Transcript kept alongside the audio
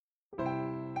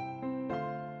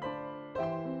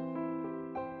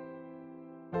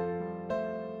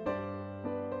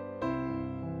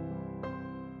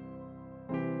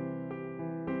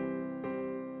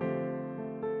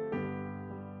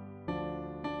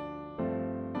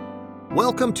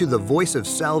Welcome to the Voice of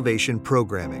Salvation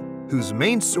programming, whose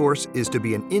main source is to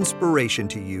be an inspiration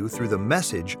to you through the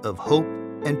message of hope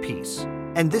and peace.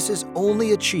 And this is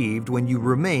only achieved when you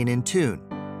remain in tune.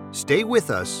 Stay with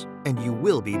us, and you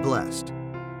will be blessed.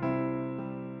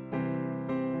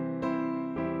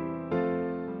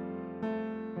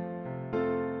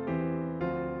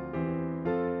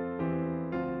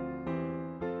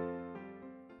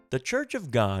 The Church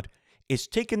of God is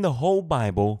taking the whole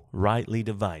Bible rightly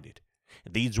divided.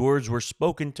 These words were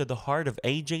spoken to the heart of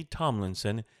A.J.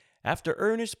 Tomlinson after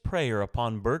earnest prayer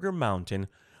upon Burger Mountain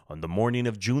on the morning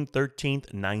of June 13,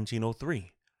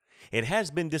 1903. It has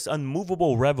been this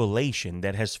unmovable revelation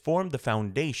that has formed the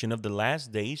foundation of the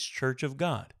last days Church of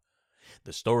God.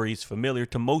 The story is familiar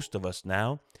to most of us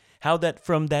now, how that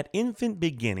from that infant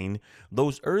beginning,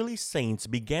 those early saints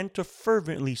began to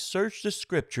fervently search the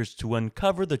Scriptures to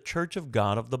uncover the Church of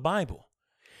God of the Bible.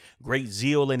 Great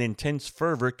zeal and intense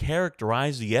fervor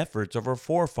characterized the efforts of our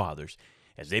forefathers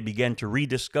as they began to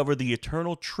rediscover the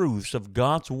eternal truths of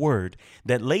God's Word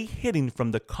that lay hidden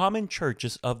from the common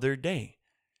churches of their day.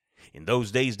 In those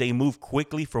days, they moved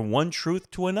quickly from one truth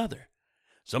to another.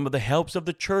 Some of the helps of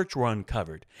the church were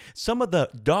uncovered. Some of the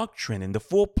doctrine and the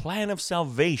full plan of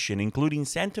salvation, including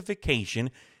sanctification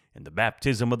and the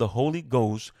baptism of the Holy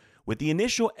Ghost, with the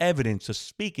initial evidence of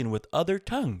speaking with other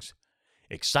tongues.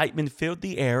 Excitement filled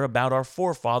the air about our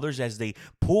forefathers as they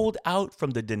pulled out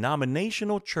from the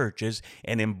denominational churches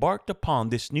and embarked upon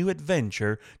this new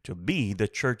adventure to be the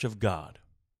Church of God.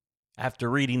 After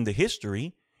reading the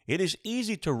history, it is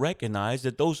easy to recognize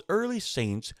that those early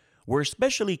saints were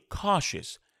especially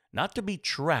cautious not to be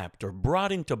trapped or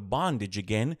brought into bondage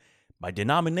again by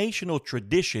denominational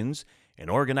traditions and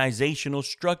organizational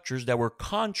structures that were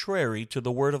contrary to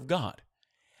the Word of God.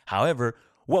 However,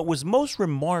 what was most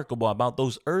remarkable about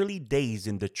those early days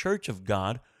in the Church of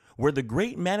God were the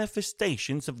great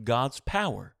manifestations of God's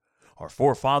power. Our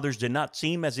forefathers did not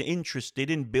seem as interested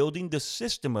in building the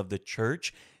system of the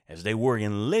church as they were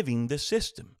in living the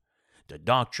system. The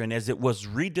doctrine as it was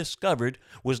rediscovered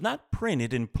was not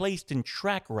printed and placed in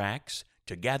tract racks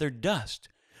to gather dust.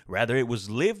 Rather, it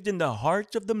was lived in the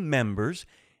hearts of the members,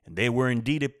 and they were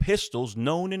indeed epistles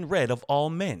known and read of all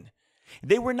men.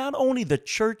 They were not only the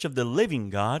church of the living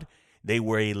God, they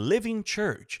were a living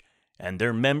church, and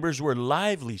their members were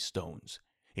lively stones.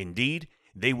 Indeed,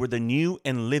 they were the new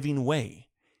and living way.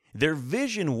 Their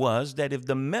vision was that if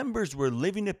the members were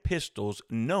living epistles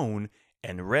known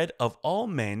and read of all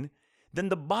men, then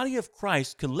the body of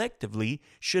Christ collectively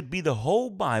should be the whole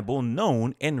Bible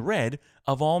known and read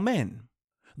of all men.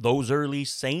 Those early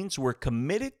saints were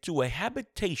committed to a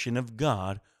habitation of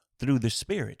God through the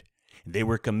Spirit. They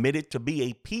were committed to be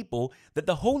a people that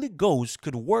the Holy Ghost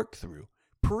could work through,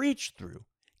 preach through,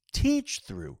 teach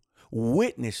through,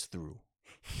 witness through,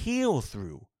 heal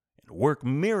through, and work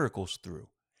miracles through,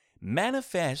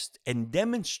 manifest and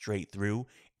demonstrate through,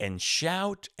 and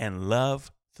shout and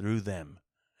love through them.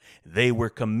 They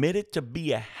were committed to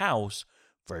be a house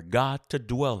for God to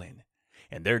dwell in.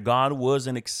 And their God was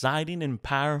an exciting and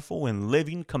powerful and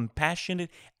living,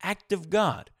 compassionate, active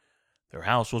God. Their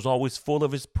house was always full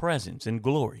of His presence and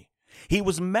glory. He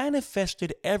was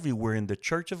manifested everywhere in the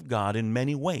Church of God in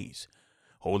many ways.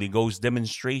 Holy Ghost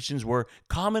demonstrations were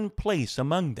commonplace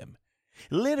among them.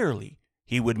 Literally,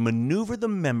 He would maneuver the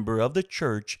member of the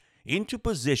church into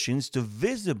positions to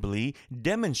visibly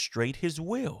demonstrate His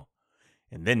will.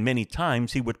 And then many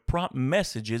times He would prompt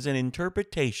messages and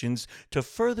interpretations to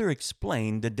further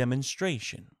explain the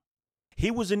demonstration.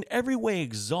 He was in every way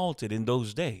exalted in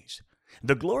those days.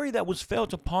 The glory that was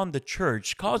felt upon the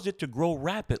church caused it to grow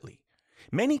rapidly.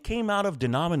 Many came out of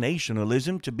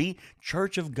denominationalism to be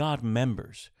Church of God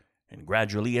members. And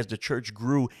gradually, as the church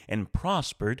grew and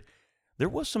prospered, there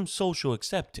was some social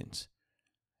acceptance.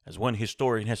 As one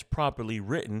historian has properly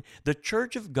written, the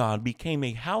Church of God became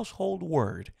a household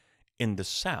word in the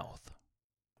South.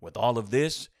 With all of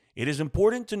this, it is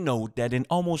important to note that in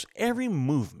almost every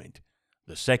movement,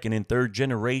 the second and third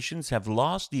generations have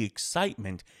lost the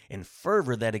excitement and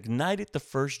fervor that ignited the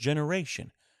first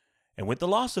generation. And with the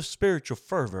loss of spiritual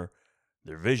fervor,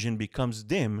 their vision becomes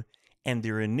dim and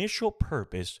their initial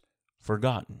purpose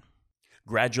forgotten.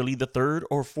 Gradually, the third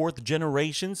or fourth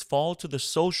generations fall to the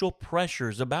social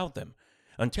pressures about them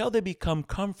until they become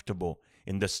comfortable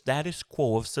in the status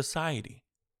quo of society.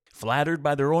 Flattered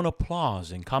by their own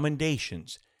applause and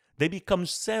commendations, they become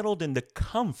settled in the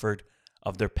comfort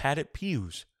of their padded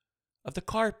pews, of the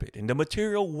carpet and the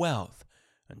material wealth,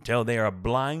 until they are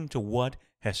blind to what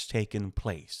has taken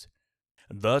place.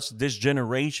 Thus, this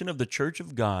generation of the Church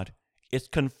of God is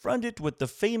confronted with the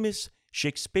famous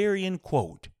Shakespearean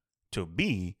quote, "To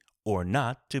be or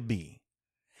not to be."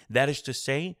 That is to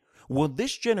say, will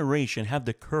this generation have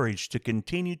the courage to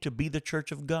continue to be the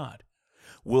church of God?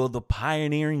 Will the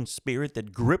pioneering spirit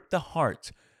that gripped the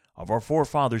hearts of our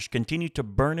forefathers continue to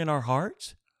burn in our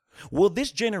hearts? Will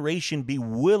this generation be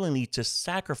willingly to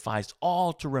sacrifice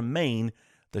all to remain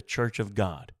the church of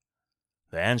God?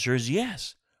 The answer is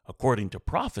yes, according to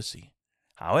prophecy.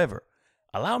 However,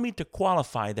 allow me to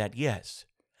qualify that yes.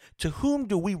 To whom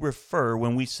do we refer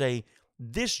when we say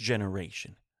this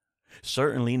generation?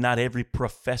 Certainly not every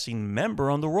professing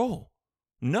member on the roll.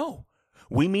 No,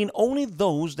 we mean only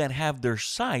those that have their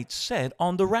sights set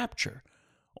on the rapture.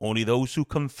 Only those who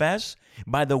confess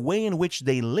by the way in which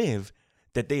they live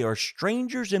that they are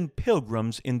strangers and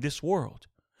pilgrims in this world.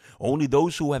 Only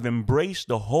those who have embraced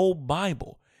the whole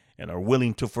Bible and are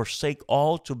willing to forsake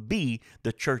all to be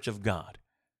the church of God.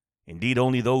 Indeed,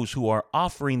 only those who are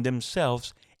offering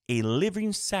themselves a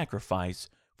living sacrifice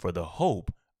for the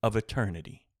hope of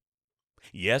eternity.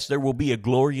 Yes, there will be a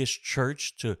glorious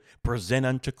church to present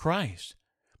unto Christ,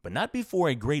 but not before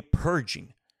a great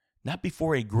purging, not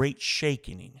before a great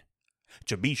shaking.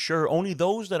 To be sure, only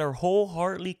those that are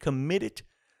wholeheartedly committed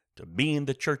to being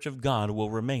the church of God will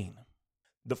remain.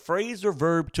 The phrase or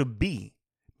verb to be,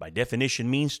 by definition,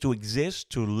 means to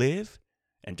exist, to live,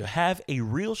 and to have a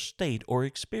real state or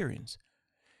experience.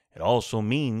 It also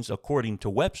means, according to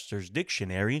Webster's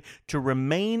dictionary, to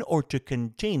remain or to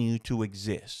continue to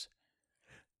exist.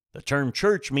 The term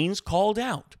church means called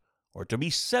out or to be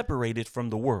separated from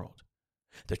the world.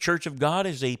 The church of God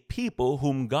is a people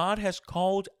whom God has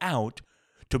called out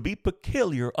to be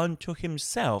peculiar unto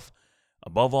himself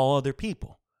above all other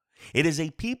people. It is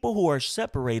a people who are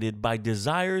separated by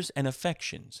desires and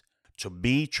affections. To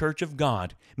be church of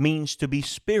God means to be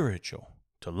spiritual,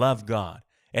 to love God,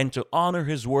 and to honor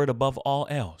his word above all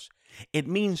else. It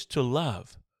means to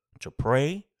love, to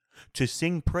pray, to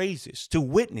sing praises, to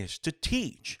witness, to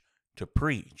teach, to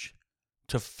preach,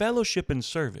 to fellowship and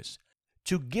service,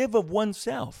 to give of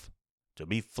oneself, to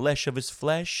be flesh of his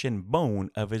flesh and bone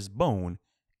of his bone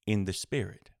in the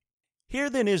Spirit. Here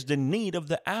then is the need of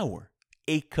the hour,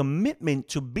 a commitment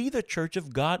to be the church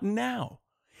of God now.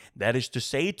 That is to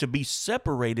say, to be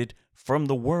separated from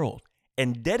the world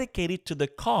and dedicated to the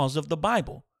cause of the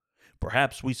Bible.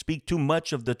 Perhaps we speak too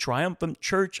much of the triumphant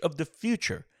church of the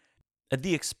future at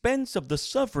the expense of the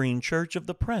suffering church of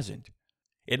the present.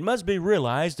 It must be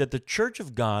realized that the church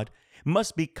of God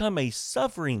must become a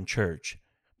suffering church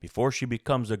before she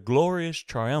becomes a glorious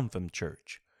triumphant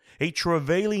church, a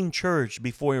travailing church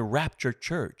before a raptured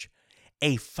church,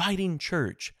 a fighting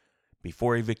church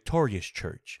before a victorious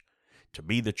church. To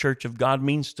be the church of God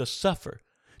means to suffer,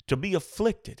 to be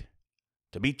afflicted,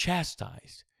 to be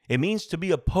chastised. It means to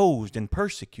be opposed and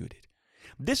persecuted.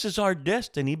 This is our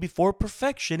destiny before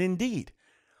perfection indeed.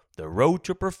 The road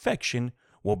to perfection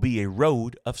will be a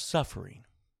road of suffering.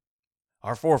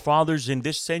 Our forefathers in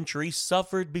this century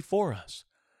suffered before us,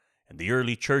 and the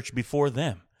early church before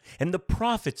them, and the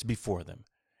prophets before them,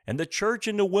 and the church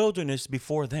in the wilderness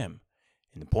before them.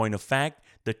 In point of fact,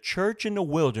 the church in the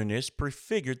wilderness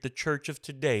prefigured the church of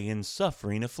today in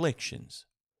suffering afflictions.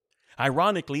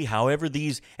 Ironically, however,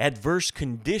 these adverse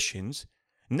conditions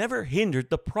never hindered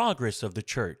the progress of the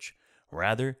church.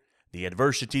 Rather, the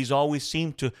adversities always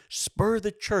seemed to spur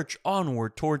the church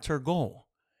onward towards her goal.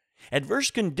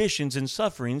 Adverse conditions and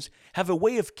sufferings have a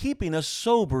way of keeping us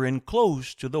sober and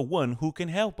close to the one who can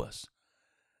help us.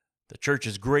 The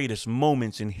church's greatest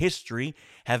moments in history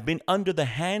have been under the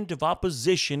hand of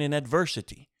opposition and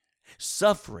adversity.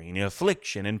 Suffering,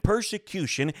 affliction, and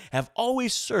persecution have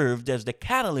always served as the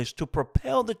catalyst to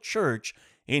propel the church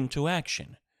into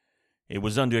action. It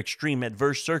was under extreme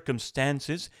adverse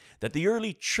circumstances that the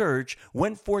early church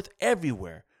went forth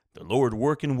everywhere, the Lord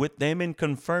working with them and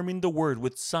confirming the word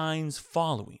with signs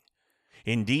following.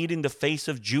 Indeed, in the face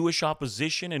of Jewish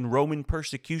opposition and Roman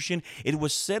persecution, it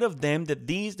was said of them that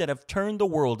these that have turned the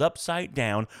world upside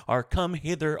down are come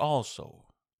hither also.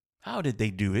 How did they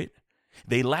do it?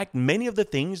 They lacked many of the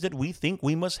things that we think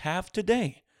we must have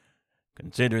today.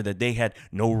 Consider that they had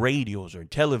no radios or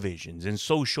televisions and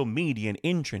social media and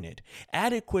internet,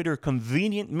 adequate or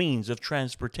convenient means of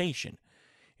transportation.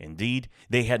 Indeed,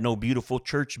 they had no beautiful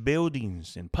church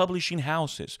buildings and publishing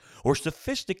houses or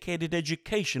sophisticated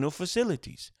educational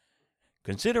facilities.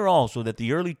 Consider also that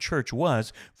the early church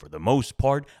was, for the most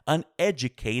part,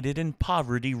 uneducated and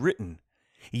poverty-ridden.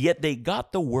 Yet they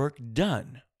got the work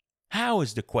done. How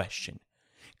is the question?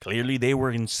 Clearly they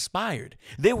were inspired.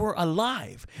 They were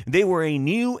alive. They were a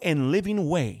new and living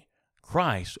way.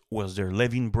 Christ was their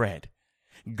living bread.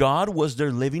 God was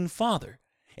their living Father.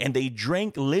 And they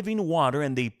drank living water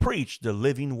and they preached the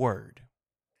living word.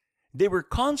 They were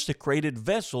consecrated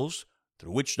vessels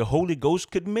through which the Holy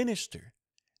Ghost could minister.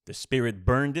 The Spirit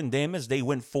burned in them as they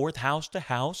went forth house to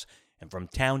house and from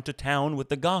town to town with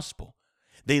the gospel.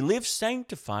 They lived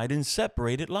sanctified and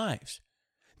separated lives.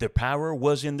 Their power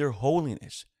was in their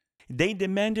holiness. They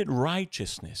demanded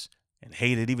righteousness and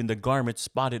hated even the garment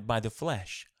spotted by the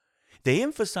flesh. They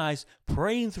emphasized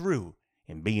praying through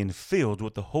and being filled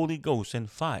with the Holy Ghost and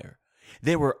fire.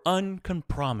 They were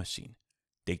uncompromising.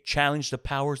 They challenged the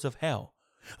powers of hell.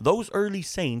 Those early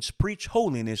saints preached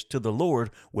holiness to the Lord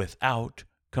without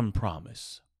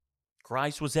compromise.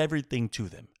 Christ was everything to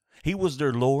them. He was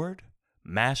their Lord,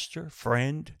 Master,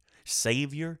 friend,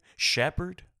 Savior,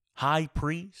 Shepherd, High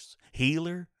Priest,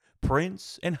 Healer,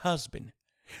 Prince, and Husband.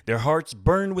 Their hearts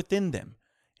burned within them,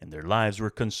 and their lives were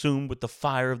consumed with the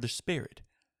fire of the Spirit.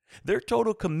 Their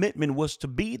total commitment was to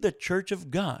be the church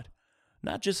of God,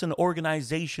 not just an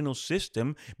organizational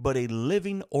system, but a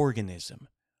living organism.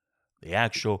 The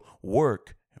actual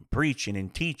work and preaching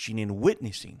and teaching and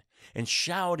witnessing and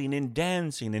shouting and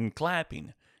dancing and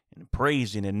clapping and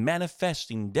praising and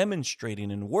manifesting,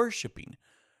 demonstrating and worshiping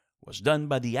was done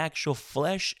by the actual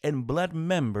flesh and blood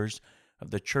members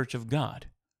of the church of God,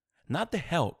 not the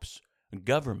helps,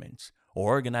 governments,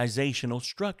 or organizational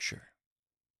structure.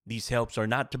 These helps are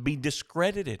not to be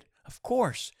discredited, of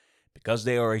course, because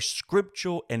they are a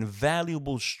scriptural and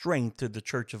valuable strength to the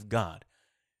church of God.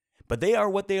 But they are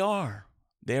what they are.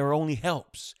 They are only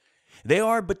helps. They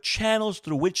are but channels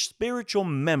through which spiritual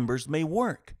members may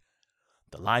work.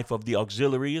 The life of the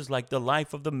auxiliary is like the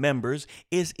life of the members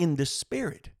is in the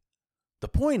Spirit. The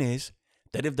point is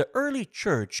that if the early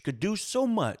church could do so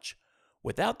much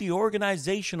without the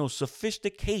organizational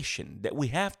sophistication that we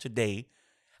have today,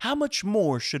 how much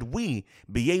more should we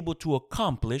be able to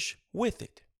accomplish with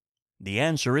it? The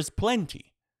answer is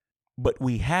plenty. But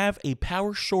we have a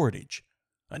power shortage,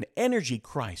 an energy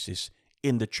crisis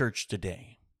in the church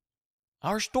today.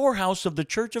 Our storehouse of the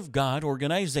Church of God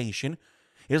organization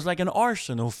is like an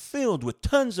arsenal filled with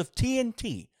tons of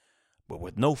TNT, but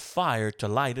with no fire to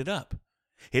light it up.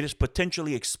 It is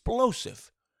potentially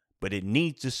explosive, but it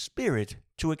needs the Spirit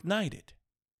to ignite it.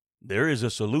 There is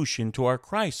a solution to our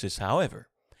crisis, however.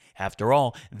 After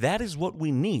all, that is what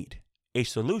we need, a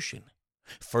solution.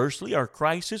 Firstly, our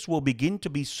crisis will begin to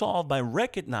be solved by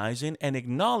recognizing and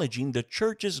acknowledging the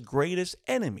church's greatest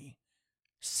enemy,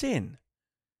 sin.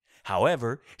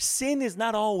 However, sin is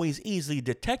not always easily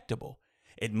detectable.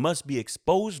 It must be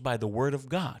exposed by the Word of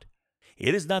God.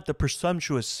 It is not the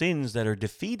presumptuous sins that are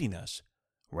defeating us.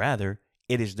 Rather,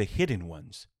 it is the hidden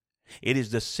ones. It is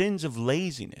the sins of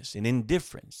laziness and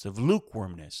indifference, of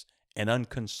lukewarmness and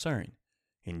unconcern.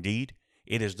 Indeed,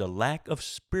 it is the lack of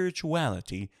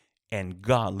spirituality and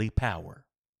godly power.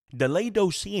 The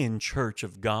Laodicean church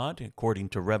of God, according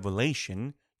to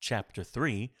Revelation chapter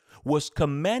 3, was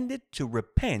commanded to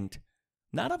repent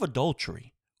not of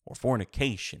adultery or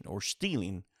fornication or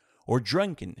stealing or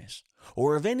drunkenness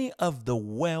or of any of the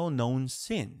well-known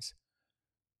sins,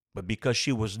 but because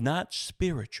she was not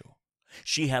spiritual.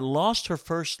 She had lost her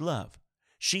first love.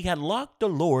 She had locked the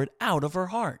Lord out of her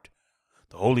heart.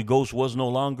 The Holy Ghost was no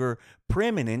longer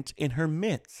preeminent in her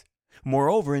midst.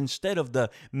 Moreover, instead of the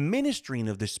ministering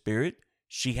of the Spirit,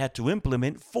 she had to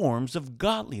implement forms of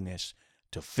godliness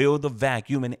to fill the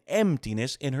vacuum and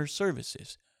emptiness in her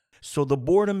services. So the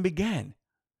boredom began,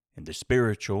 and the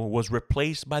spiritual was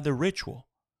replaced by the ritual.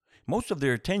 Most of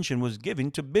their attention was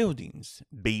given to buildings,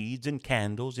 beads and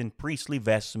candles and priestly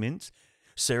vestments,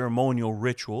 ceremonial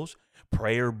rituals,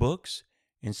 prayer books,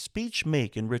 and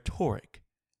speech-making rhetoric.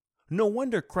 No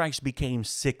wonder Christ became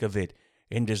sick of it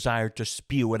and desired to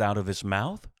spew it out of his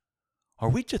mouth. Are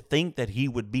we to think that he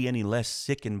would be any less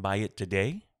sickened by it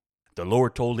today? The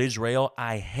Lord told Israel,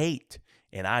 "I hate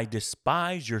and I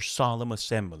despise your solemn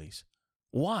assemblies."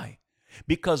 Why?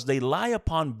 Because they lie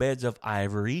upon beds of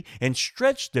ivory and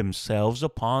stretch themselves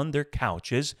upon their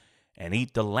couches and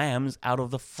eat the lambs out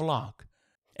of the flock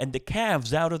and the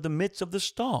calves out of the midst of the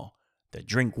stall, that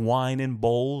drink wine in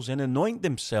bowls and anoint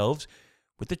themselves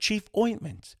with the chief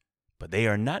ointments, but they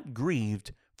are not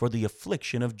grieved for the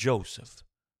affliction of Joseph.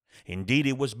 Indeed,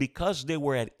 it was because they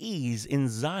were at ease in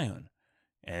Zion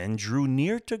and drew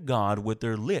near to God with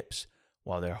their lips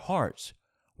while their hearts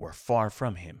were far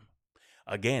from him.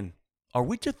 Again, are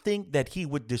we to think that he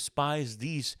would despise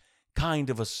these kind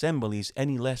of assemblies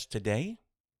any less today?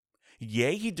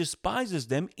 Yea, he despises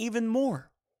them even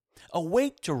more.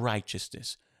 Awake to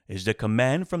righteousness is the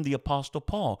command from the Apostle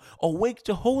Paul. Awake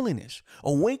to holiness.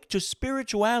 Awake to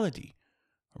spirituality.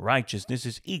 Righteousness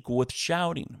is equal with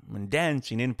shouting and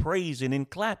dancing and praising and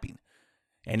clapping.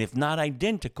 And if not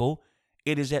identical,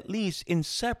 it is at least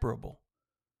inseparable.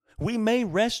 We may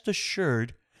rest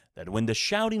assured that when the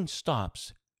shouting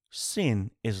stops,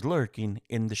 sin is lurking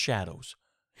in the shadows.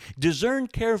 Discern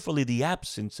carefully the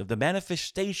absence of the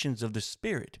manifestations of the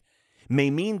Spirit may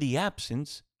mean the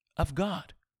absence of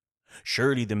God.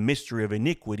 Surely the mystery of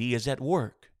iniquity is at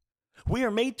work. We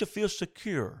are made to feel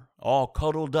secure, all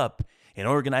cuddled up in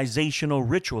organizational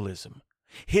ritualism,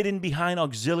 hidden behind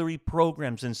auxiliary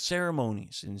programs and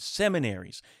ceremonies and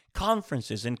seminaries,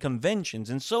 conferences and conventions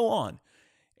and so on.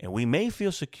 And we may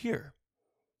feel secure.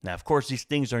 Now, of course, these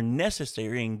things are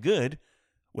necessary and good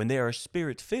when they are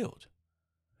Spirit-filled.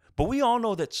 But we all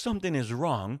know that something is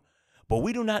wrong, but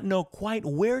we do not know quite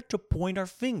where to point our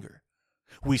finger.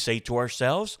 We say to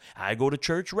ourselves, I go to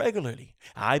church regularly.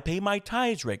 I pay my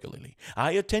tithes regularly.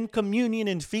 I attend communion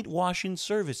and feet washing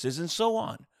services and so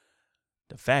on.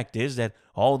 The fact is that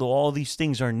although all these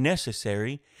things are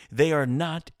necessary, they are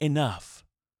not enough.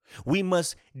 We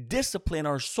must discipline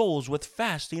our souls with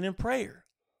fasting and prayer.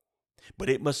 But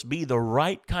it must be the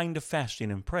right kind of fasting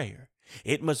and prayer.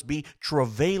 It must be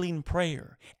travailing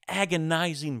prayer,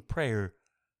 agonizing prayer,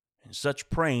 and such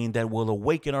praying that will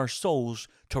awaken our souls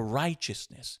to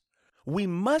righteousness. We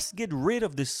must get rid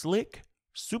of the slick,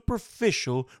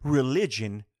 superficial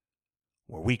religion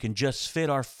where we can just fit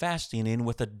our fasting in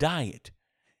with a diet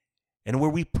and where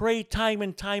we pray time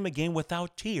and time again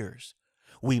without tears.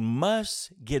 We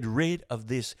must get rid of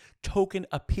this token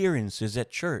appearances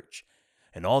at church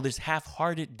and all this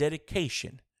half-hearted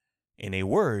dedication. In a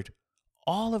word,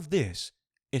 all of this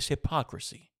is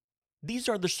hypocrisy. These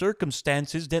are the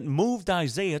circumstances that moved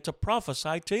Isaiah to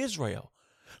prophesy to Israel.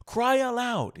 Cry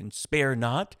aloud and spare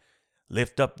not.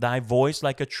 Lift up thy voice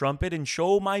like a trumpet and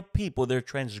show my people their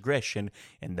transgression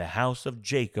and the house of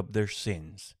Jacob their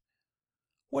sins.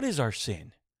 What is our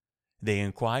sin? They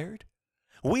inquired.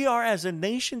 We are as a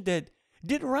nation that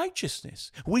did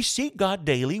righteousness. We seek God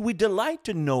daily. We delight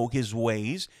to know his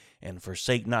ways and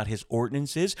forsake not his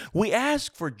ordinances. We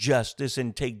ask for justice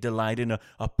and take delight in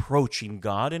approaching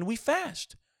God, and we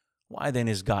fast. Why then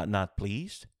is God not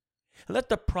pleased? Let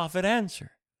the prophet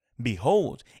answer,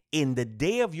 Behold, in the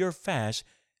day of your fast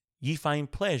ye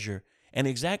find pleasure and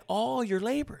exact all your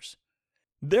labors.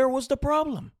 There was the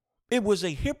problem. It was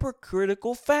a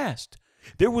hypocritical fast.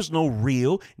 There was no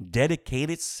real,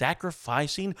 dedicated,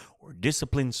 sacrificing, or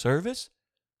disciplined service.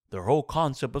 Their whole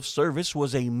concept of service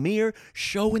was a mere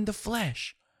show in the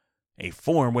flesh, a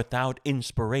form without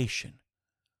inspiration.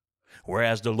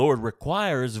 Whereas the Lord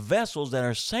requires vessels that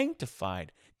are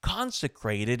sanctified,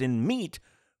 consecrated, and meet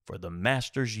for the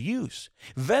Master's use,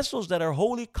 vessels that are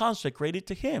wholly consecrated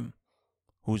to him,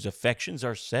 whose affections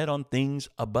are set on things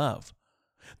above.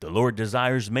 The Lord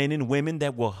desires men and women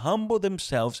that will humble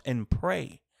themselves and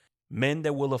pray, men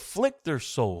that will afflict their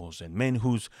souls, and men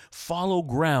whose fallow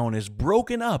ground is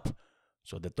broken up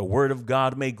so that the word of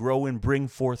God may grow and bring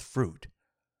forth fruit.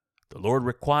 The Lord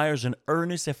requires an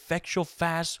earnest, effectual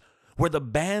fast where the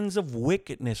bands of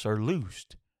wickedness are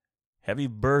loosed, heavy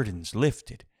burdens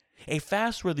lifted, a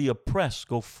fast where the oppressed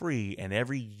go free and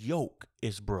every yoke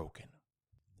is broken.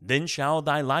 Then shall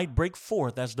thy light break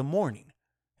forth as the morning,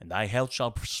 and thy health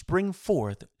shall spring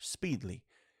forth speedily,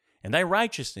 and thy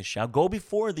righteousness shall go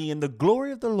before thee, and the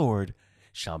glory of the Lord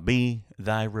shall be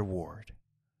thy reward.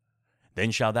 Then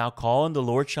shalt thou call, and the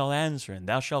Lord shall answer, and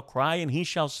thou shalt cry, and he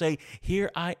shall say, Here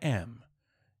I am.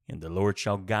 And the Lord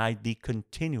shall guide thee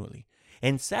continually,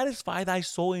 and satisfy thy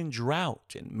soul in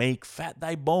drought, and make fat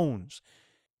thy bones.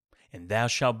 And thou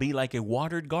shalt be like a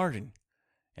watered garden,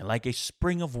 and like a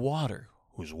spring of water,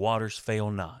 whose waters fail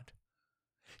not.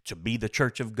 To be the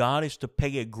church of God is to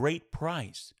pay a great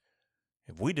price.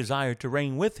 If we desire to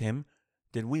reign with him,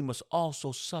 then we must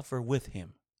also suffer with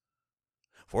him.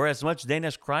 For as much then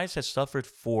as Christ has suffered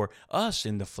for us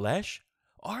in the flesh,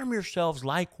 arm yourselves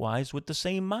likewise with the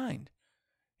same mind.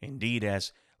 Indeed,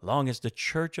 as long as the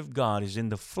church of God is in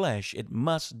the flesh, it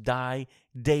must die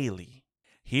daily.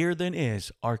 Here then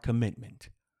is our commitment,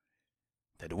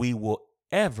 that we will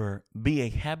ever be a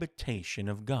habitation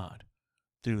of God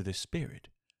through the Spirit.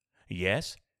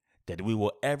 Yes, that we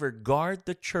will ever guard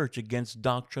the church against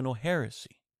doctrinal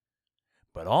heresy,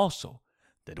 but also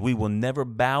that we will never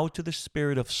bow to the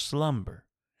spirit of slumber,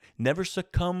 never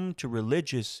succumb to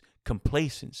religious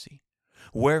complacency.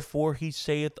 Wherefore he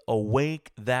saith,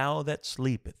 Awake thou that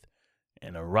sleepeth,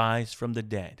 and arise from the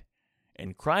dead,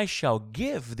 and Christ shall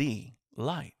give thee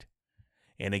light.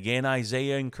 And again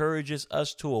Isaiah encourages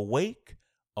us to awake,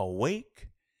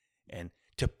 and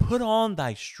to put on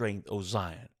thy strength, O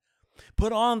Zion.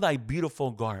 Put on thy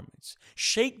beautiful garments.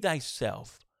 Shake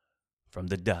thyself from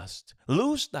the dust.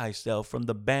 Loose thyself from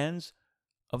the bands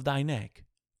of thy neck,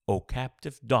 O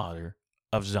captive daughter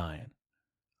of Zion.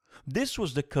 This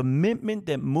was the commitment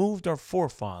that moved our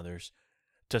forefathers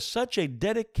to such a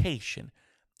dedication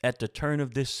at the turn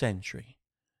of this century.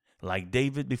 Like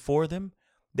David before them,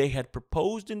 they had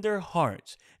proposed in their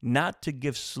hearts not to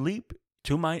give sleep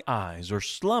to my eyes or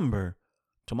slumber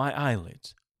to my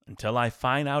eyelids until I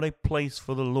find out a place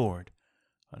for the Lord,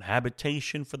 an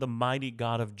habitation for the mighty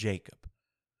God of Jacob.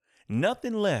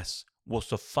 Nothing less will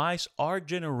suffice our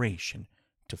generation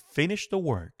to finish the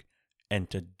work and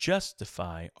to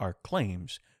justify our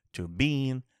claims to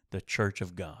being the church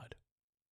of God.